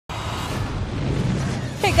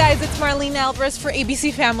guys, it's Marlene Alvarez for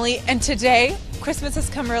ABC Family, and today Christmas has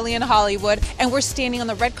come early in Hollywood and we're standing on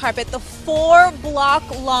the red carpet, the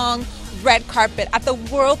 4-block long red carpet at the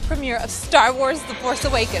world premiere of Star Wars The Force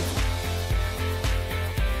Awakens.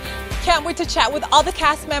 Can't wait to chat with all the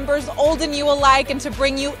cast members, old and new alike, and to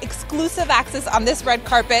bring you exclusive access on this red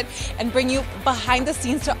carpet and bring you behind the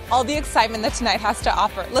scenes to all the excitement that tonight has to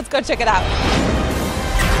offer. Let's go check it out.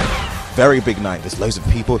 Very big night. There's loads of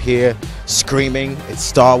people here screaming. It's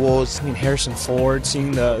Star Wars. I mean, Harrison Ford,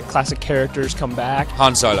 seeing the classic characters come back.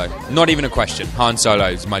 Han Solo. Not even a question. Han Solo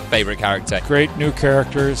is my favorite character. Great new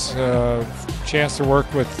characters. Chance to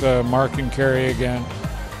work with Mark and Carrie again.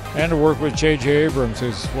 And to work with J.J. Abrams,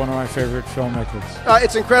 who's one of my favorite filmmakers.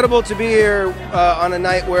 It's incredible to be here on a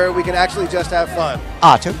night where we can actually just have fun.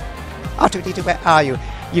 Artu, R2-D2, where are you?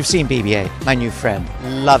 You've seen BB-8, my new friend.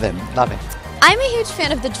 Love him, love him. I'm a huge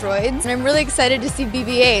fan of the droids, and I'm really excited to see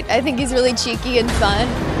BB-8. I think he's really cheeky and fun.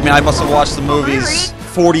 I mean, I must have watched the movies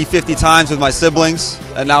 40, 50 times with my siblings,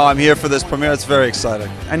 and now I'm here for this premiere. It's very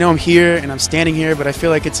exciting. I know I'm here and I'm standing here, but I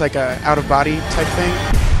feel like it's like a out-of-body type thing.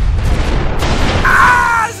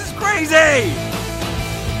 Crazy!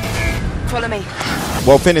 Follow me.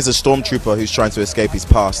 Well, Finn is a stormtrooper who's trying to escape his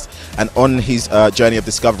past, and on his journey of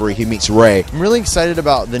discovery, he meets Rey. I'm really excited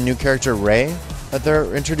about the new character Rey that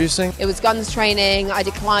they're introducing. It was guns training, I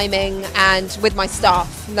did climbing, and with my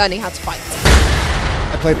staff, learning how to fight.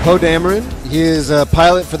 I play Poe Dameron. He is a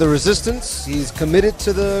pilot for the Resistance. He's committed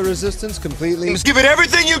to the Resistance completely. Just give it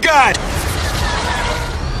everything you got!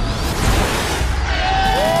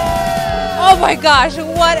 Oh my gosh,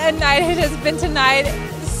 what a night it has been tonight.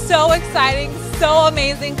 So exciting, so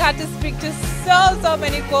amazing. Got to speak to so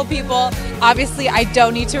many cool people. Obviously, I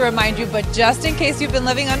don't need to remind you, but just in case you've been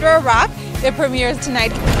living under a rock, it premieres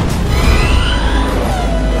tonight.